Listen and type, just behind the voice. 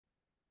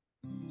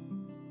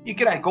Yeah,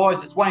 g'day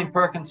guys, it's Wayne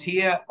Perkins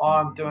here.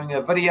 I'm doing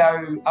a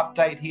video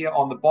update here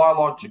on the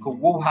biological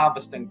wool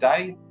harvesting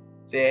day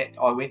that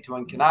I went to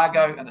in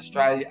Kanago in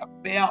Australia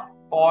about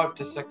 5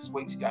 to 6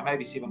 weeks ago,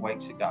 maybe 7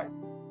 weeks ago.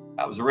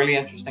 It was a really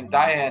interesting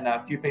day, and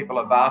a few people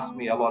have asked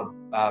me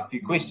a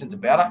few questions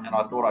about it, and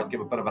I thought I'd give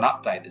a bit of an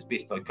update as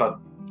best I could.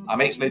 I'm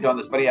actually doing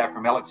this video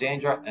from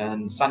Alexandra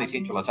in sunny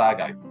central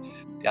Otago,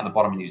 down the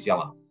bottom of New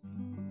Zealand.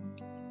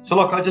 So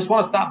look, I just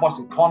want to start by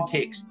some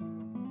context.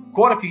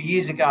 Quite a few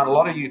years ago, and a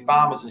lot of you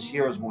farmers and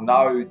shearers will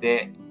know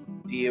that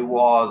there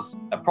was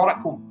a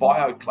product called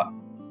BioClip.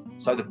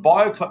 So the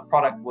BioClip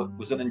product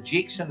was an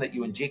injection that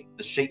you inject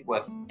the sheep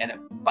with, and it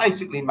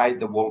basically made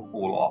the wool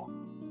fall off.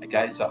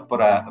 Okay, so it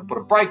put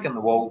a break in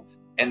the wool,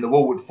 and the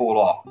wool would fall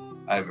off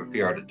over a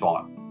period of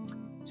time.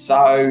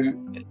 So,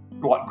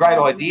 like, great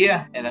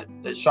idea, and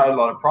it showed a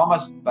lot of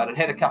promise, but it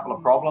had a couple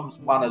of problems.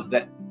 One is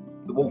that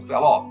the wool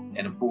fell off,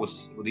 and of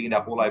course it would end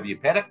up all over your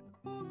paddock.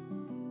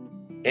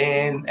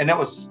 And that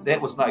was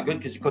no good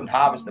because you couldn't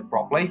harvest it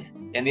properly.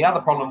 And the other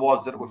problem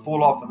was that it would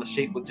fall off and the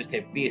sheep would just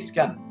have bare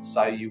skin.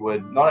 So you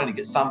would not only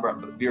get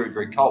sunburnt, but very,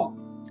 very cold.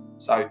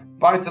 So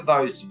both of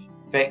those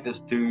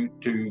factors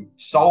to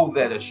solve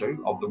that issue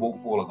of the wool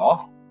falling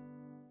off,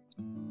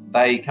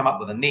 they come up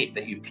with a net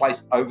that you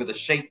placed over the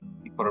sheep.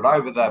 You put it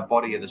over the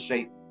body of the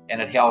sheep,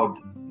 and it held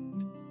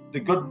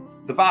the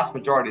vast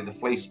majority of the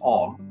fleece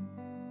on.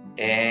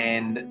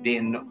 And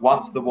then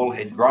once the wool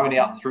had grown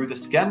out through the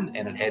skin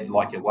and it had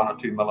like a 1 or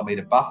 2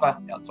 millimeter buffer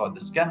outside the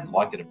skin,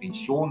 like it had been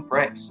shorn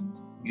perhaps,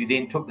 you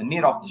then took the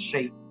net off the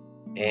sheep,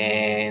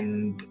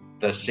 and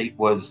the sheep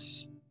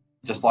was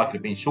just like it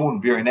had been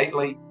shorn, very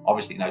neatly,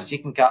 obviously no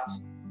second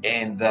cuts,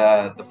 and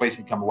the fleece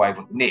would come away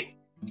with the net.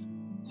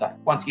 So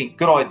once again,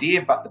 good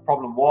idea, but the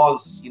problem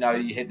was, you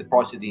had the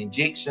price of the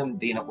injection,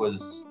 then it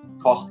was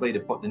costly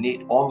to put the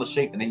net on the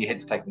sheep, and then you had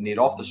to take the net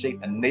off the sheep,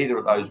 and neither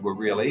of those were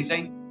real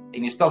easy.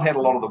 And you still had a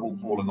lot of the wool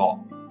falling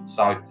off.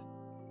 So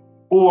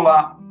all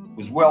up,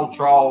 was well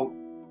trolled.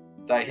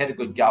 They had a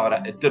good go at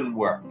it. It didn't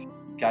work.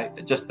 Okay,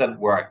 it just didn't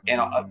work.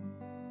 And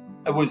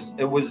it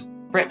was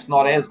perhaps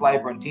not as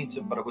labour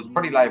intensive, but it was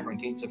pretty labour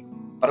intensive.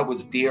 But it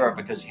was dearer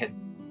because you had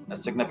a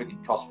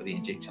significant cost for the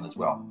injection as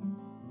well.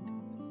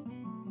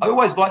 I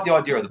always liked the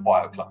idea of the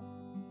BioClip.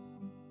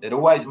 It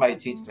always made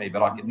sense to me,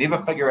 but I could never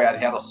figure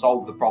out how to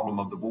solve the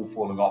problem of the wool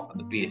falling off and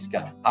the bare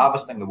skin,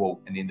 harvesting the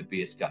wool and then the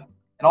bare skin.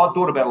 And I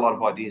thought about a lot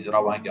of ideas that I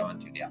won't go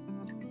into now.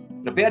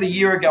 But about a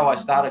year ago, I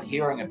started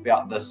hearing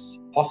about this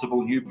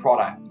possible new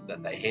product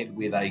that they had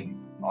where I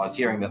was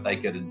hearing that they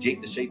could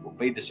inject the sheep or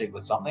feed the sheep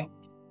with something,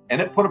 and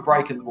it put a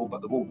break in the wool,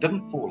 but the wool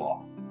didn't fall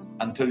off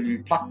until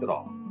you plucked it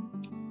off.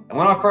 And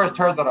when I first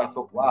heard that, I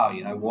thought, wow,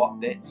 you know what,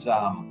 that's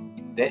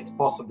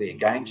possibly a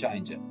game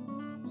changer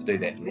to do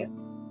that. Yeah.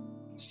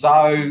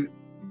 So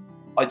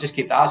I just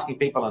kept asking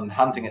people and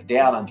hunting it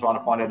down and trying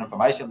to find out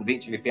information.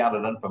 Eventually found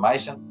out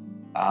information.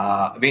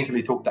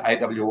 Eventually talked to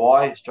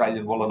AWI,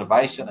 Australian Wool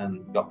Innovation,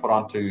 and got put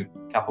onto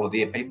a couple of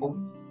their people,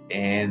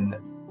 and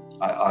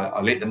I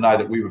let them know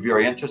that we were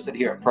very interested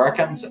here at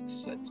Perkinz.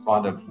 It's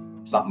kind of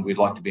something we'd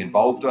like to be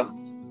involved with.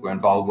 We're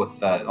involved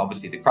with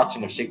obviously the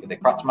crutching of sheep with their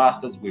crutch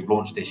masters. We've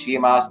launched their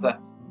shear master,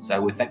 so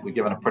we think we're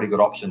given a pretty good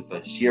option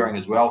for shearing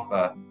as well,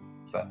 for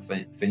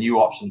new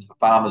options for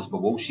farmers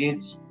for wool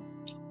sheds,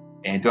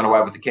 and doing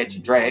away with the catch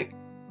and drag.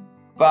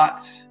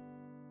 But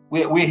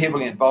we're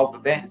heavily involved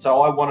with that,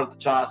 so I wanted the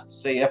chance to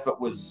see if it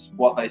was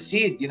what they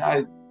said,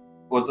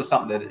 was there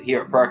something that here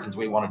at Perkinz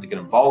we wanted to get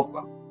involved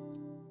with.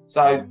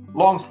 So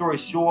long story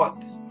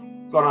short,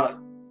 found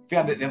out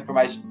the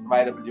information from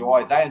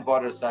AWI. They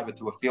invited us over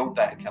to a field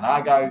day at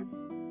Kanago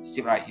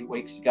 7 or 8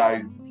 weeks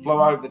ago,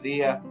 flew over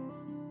there,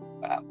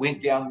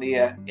 went down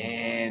there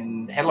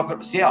and had a look at it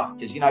myself,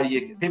 because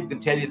people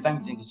can tell you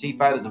things, you can see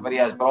photos and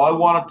videos, but I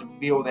wanted to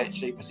feel that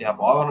sheep myself.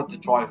 I wanted to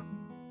try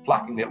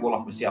plucking that wool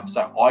off myself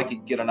so I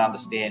could get an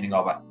understanding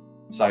of it.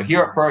 So here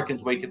at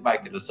Perkinz, we could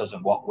make a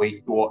decision what we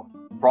thought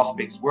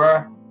prospects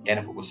were, and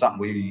if it was something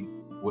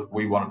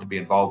we wanted to be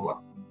involved with.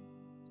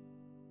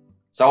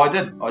 So I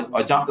did.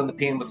 I jumped in the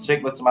pen with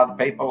some other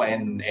people,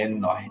 and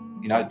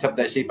I tipped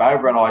that sheep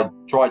over, and I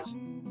tried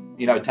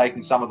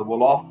taking some of the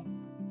wool off.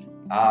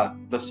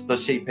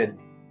 This sheep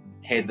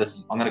had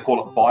this, I'm going to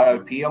call it bio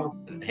peel.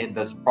 It had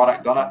this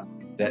product on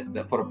it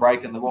that put a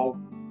break in the wool.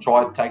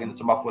 Tried taking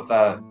some off with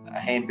a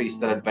handpiece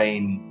that had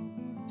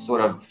been sort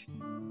of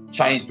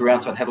changed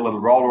around, so it had a little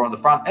roller on the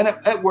front, and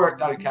it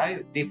worked okay.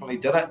 It definitely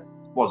did it.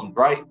 It wasn't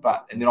great,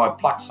 and then I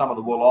plucked some of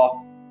the wool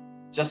off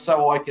just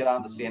so I could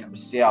understand it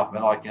myself,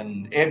 and I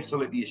can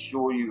absolutely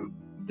assure you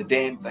the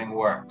damn thing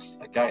works.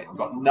 Okay, I've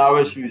got no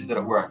issues that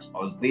it works. I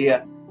was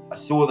there, I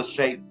saw the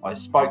sheep, I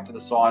spoke to the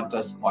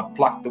scientists, I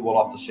plucked the wool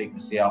off the sheep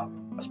myself.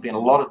 I spent a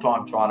lot of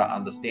time trying to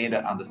understand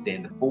it,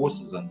 understand the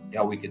forces and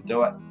how we could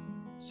do it.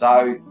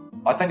 So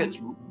I think it's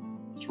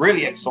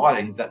really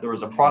exciting that there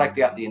is a product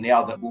out there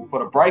now that will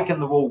put a break in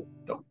the wool.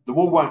 The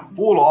wool won't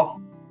fall off,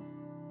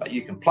 but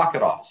you can pluck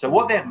it off. So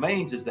what that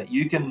means is that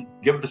you can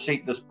give the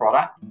sheep this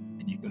product,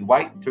 and you can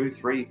wait 2,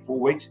 3, 4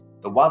 weeks,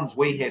 The ones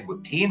we had were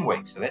 10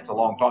 weeks, so that's a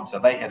long time. So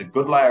they had a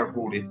good layer of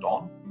wool left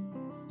on.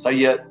 So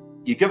you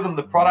give them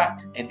the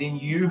product, and then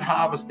you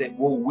harvest that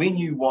wool when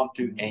you want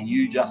to, and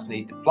you just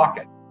need to pluck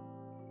it.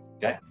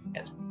 Okay,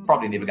 it's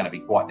probably never going to be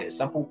quite that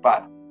simple,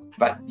 but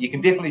you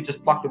can definitely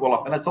just pluck the wool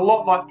off. And it's a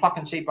lot like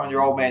plucking sheep on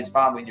your old man's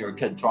farm when you're a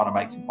kid trying to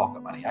make some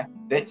pocket money.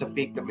 That's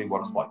effectively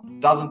what it's like.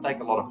 It doesn't take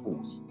a lot of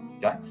force.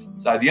 Okay,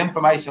 so the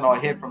information I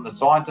have from the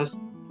scientists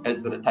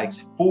is that it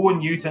takes 4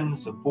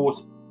 newtons of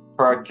force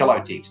per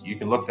kilotext. You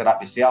can look that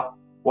up yourself.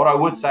 What I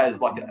would say is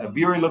like a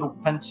very little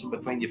pinch in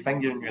between your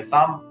finger and your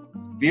thumb.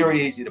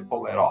 Very easy to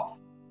pull that off.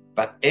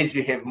 But as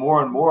you have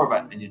more and more of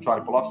it and you try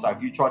to pull off, so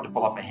if you tried to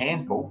pull off a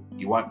handful,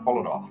 you won't pull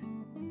it off.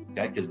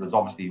 Okay, because there's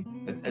obviously,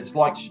 it's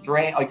like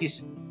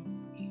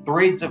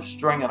threads of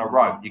string in a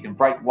rope. You can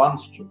break one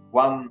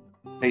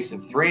piece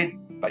of thread,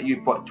 but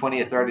you put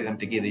 20 or 30 of them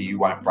together, you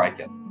won't break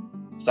it.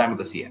 Same with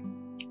this here.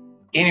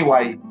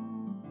 Anyway,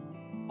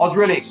 I was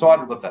really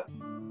excited with it.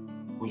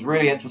 It was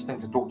really interesting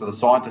to talk to the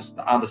scientists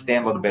to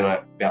understand a little bit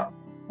about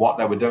what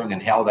they were doing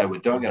and how they were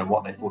doing it and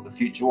what they thought the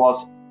future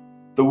was.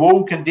 The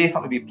wool can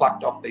definitely be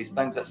plucked off these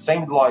things. It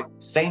seems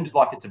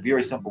like it's a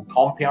very simple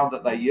compound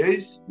that they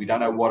use. We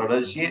don't know what it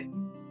is yet.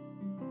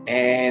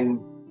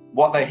 And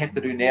what they have to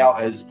do now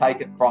is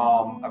take it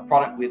from a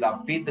product where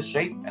they've fed the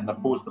sheep and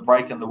they've caused the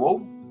break in the wool,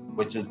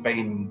 which has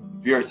been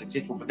very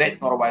successful, but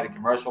that's not a way to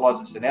commercialize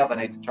it. So now they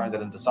need to turn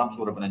that into some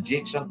sort of an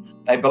injection.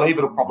 They believe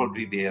it'll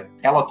probably be a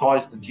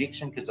pelletized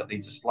injection because it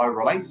needs a slow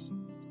release.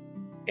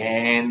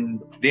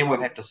 And then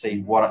we'll have to see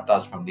what it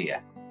does from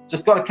there.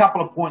 Just got a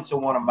couple of points I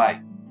want to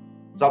make.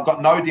 So I've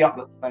got no doubt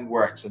that the thing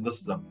works, and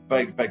this is a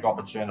big, big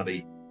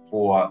opportunity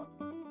for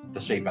the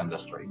sheep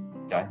industry,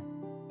 okay?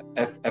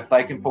 If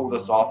they can pull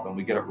this off and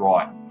we get it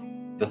right,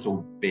 this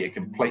will be a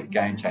complete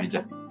game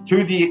changer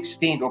to the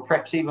extent, or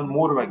perhaps even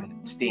more to an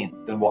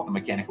extent, than what the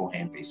mechanical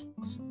handpiece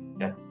was.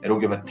 Okay? It'll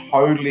give it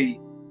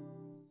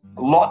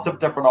lots of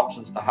different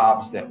options to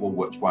harvest that wool,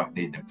 which won't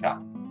need them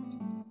cut.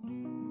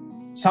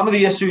 Some of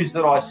the issues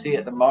that I see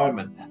at the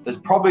moment, there's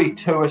probably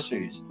 2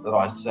 issues that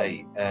I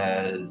see,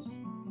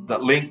 is the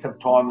length of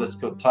time this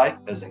could take.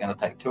 Is it going to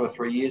take 2 or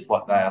 3 years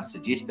like they are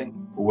suggesting,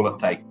 or will it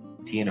take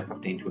 10 or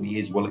 15, 20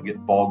 years? Will it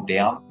get bogged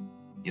down?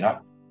 You know,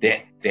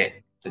 that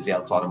is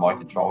outside of my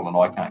control and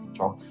I can't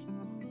control.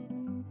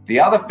 The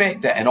other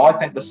factor, and I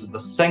think this is the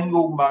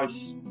single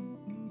most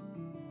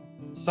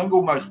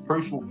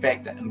crucial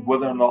factor in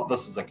whether or not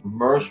this is a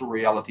commercial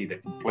reality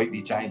that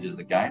completely changes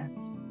the game,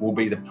 will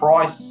be the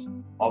price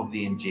of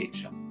the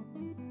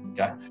injection.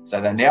 Okay,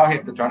 so they now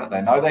have to turn it.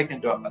 They know they can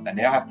do it, but they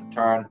now have to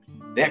turn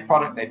that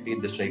product they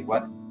fed the sheep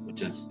with,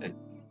 which is it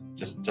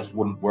just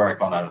wouldn't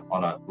work on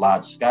a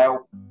large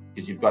scale,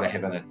 because you've got to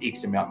have an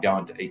X amount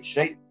going to each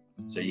sheep,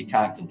 so you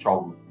can't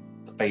control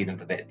the feed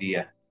into that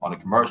deer on a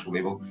commercial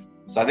level.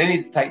 So they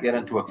need to take that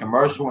into a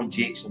commercial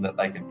injection that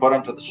they can put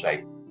into the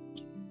sheep.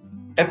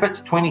 If it's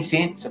 20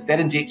 cents, if that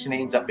injection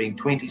ends up being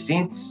 20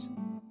 cents,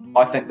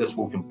 I think this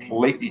will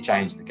completely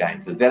change the game,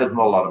 because that is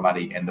not a lot of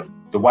money, and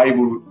the way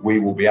we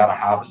will be able to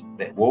harvest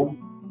that wool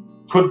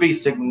could be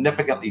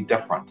significantly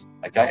different.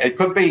 Okay, it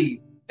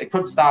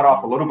could start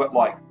off a little bit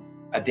like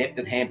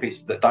adapted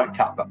handpieces that don't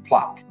cut but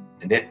pluck,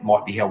 and that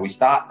might be how we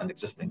start in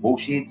existing wool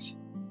sheds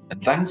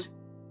and things.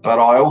 But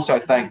I also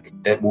think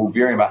it will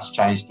very much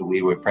change to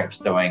where we're perhaps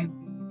doing,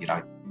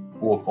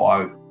 4,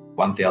 5,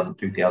 1,000,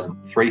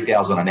 2,000,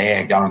 3,000 an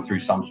hour, going through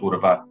some sort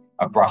of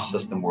a brush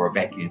system or a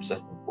vacuum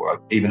system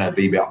or even a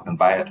V-belt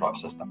conveyor type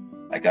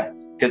system. Okay,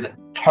 because it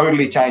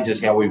totally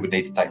changes how we would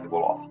need to take the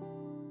wool off.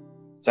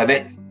 So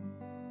that's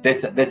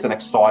an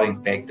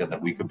exciting factor that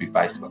we could be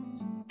faced with.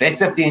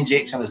 That's if the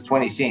injection is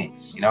 20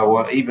 cents,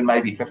 or even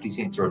maybe 50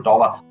 cents or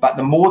 $1. But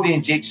the more the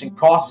injection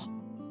costs,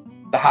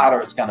 the harder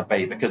it's going to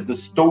be, because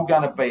there's still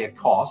going to be a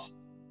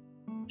cost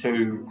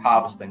to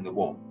harvesting the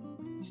wool.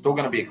 It's still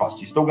going to be a cost.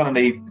 You're still going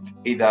to need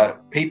either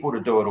people to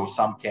do it or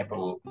some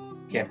capital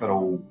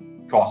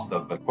cost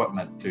of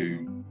equipment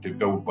to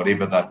build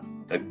whatever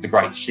the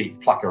great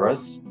sheep plucker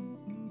is.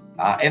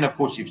 And of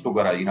course, you've still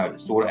got to,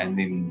 sort it and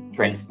then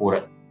transport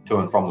it to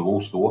and from the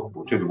wool store,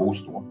 or to the wool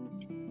store.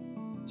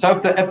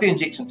 So if the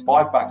injection's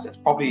 $5, it's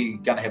probably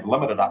going to have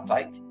limited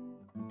uptake,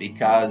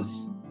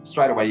 because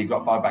straight away you've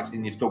got $5,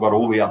 then you've still got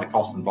all the other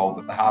costs involved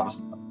with the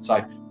harvest.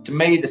 So to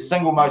me, the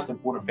single most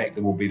important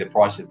factor will be the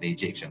price of the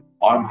injection.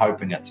 I'm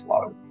hoping it's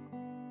low.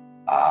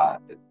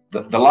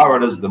 The lower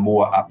it is, the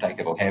more uptake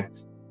it'll have.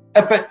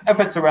 If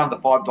it's around the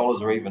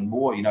 $5 or even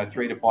more, $3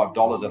 to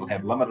 $5, it'll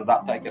have limited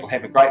uptake. It'll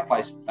have a great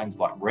place for things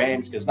like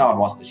rams, because no one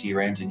wants to shear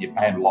rams, and you're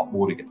paying a lot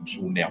more to get them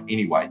shorn now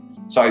anyway.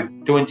 So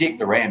to inject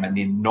the ram and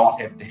then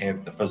not have to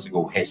have the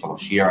physical hassle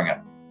of shearing it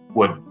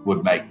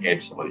would make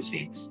absolute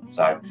sense.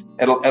 So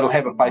it'll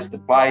have a place to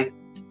play.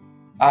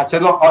 So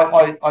look,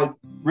 I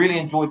really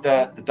enjoyed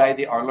the day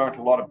there. I learned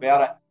a lot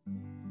about it.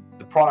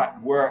 The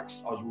product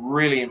works. I was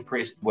really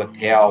impressed with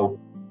how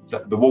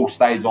the wool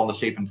stays on the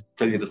sheep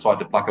until you decide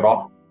to pluck it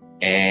off,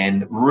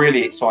 and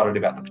really excited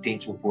about the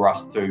potential for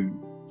us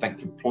to think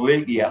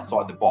completely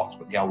outside the box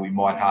with how we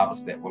might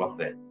harvest that wool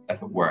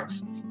if it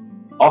works.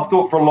 I've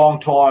thought for a long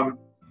time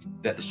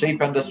that the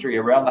sheep industry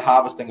around the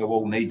harvesting of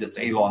wool needs its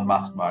Elon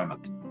Musk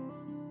moment.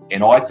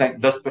 And I think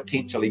this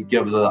potentially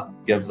gives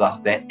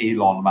us that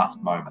Elon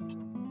Musk moment,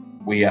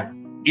 where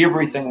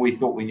everything we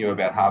thought we knew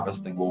about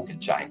harvesting wool can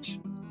change.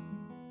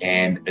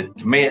 And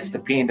to me, it's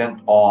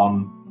dependent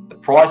on the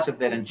price of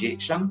that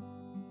injection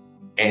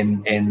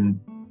and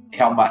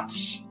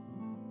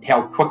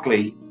how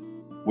quickly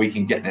we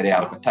can get that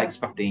out. If it takes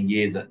 15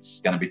 years, it's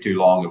going to be too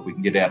long. If we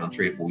can get it out in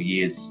 3 or 4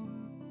 years,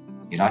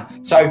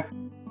 So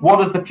what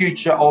does the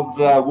future of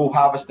the wool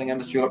harvesting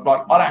industry look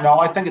like? I don't know.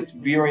 I think it's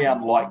very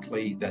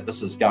unlikely that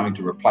this is going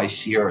to replace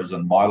shearers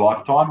in my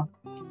lifetime.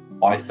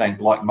 I think,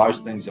 like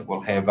most things, it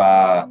will have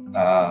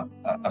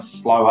a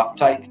slow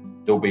uptake.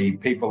 There'll be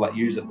people that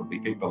use it. There'll be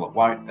people that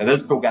won't. It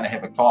is still going to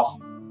have a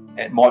cost.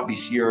 It might be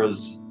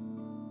shearers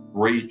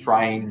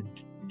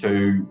retrained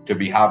to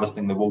be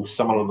harvesting the wool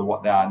similar to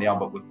what they are now,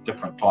 but with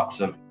different types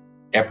of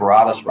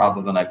apparatus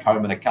rather than a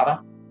comb and a cutter.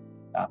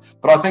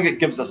 But I think it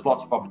gives us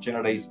lots of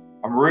opportunities.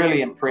 I'm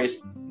really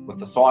impressed with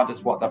the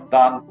scientists, what they've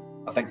done.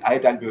 I think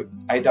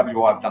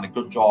AWI have done a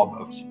good job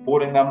of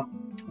supporting them.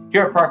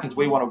 Here at Perkinz,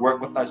 we want to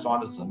work with those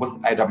scientists, and with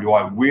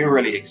AWI, we're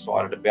really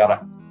excited about it.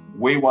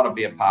 We want to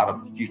be a part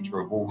of the future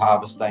of wool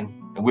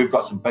harvesting, and we've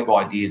got some big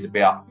ideas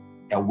about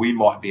how we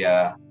might be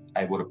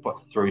able to put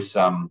through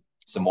some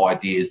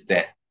ideas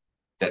that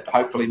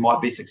hopefully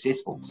might be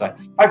successful. So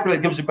hopefully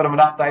it gives you a bit of an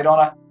update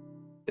on it.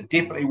 It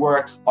definitely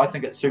works. I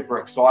think it's super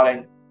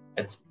exciting.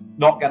 It's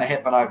not going to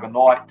happen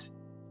overnight.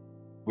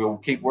 We'll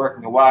keep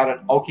working away at it.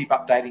 I'll keep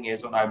updating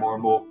as I know more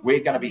and more. We're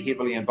going to be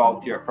heavily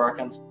involved here at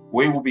Perkinz.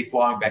 We will be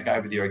flying back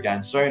over there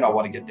again soon. I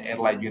want to get to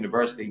Adelaide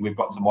University. We've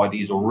got some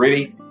ideas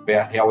already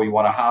about how we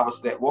want to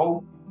harvest that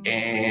wool,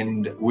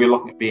 and we're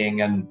looking at being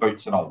in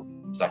boots and all.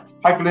 So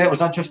hopefully that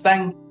was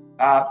interesting.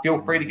 Feel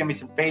free to give me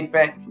some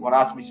feedback. If you want to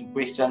ask me some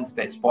questions,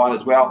 that's fine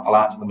as well. I'll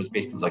answer them as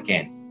best as I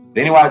can.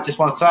 But anyway, I just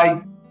want to say,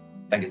 I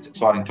think it's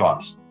exciting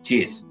times.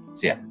 Cheers.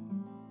 See ya.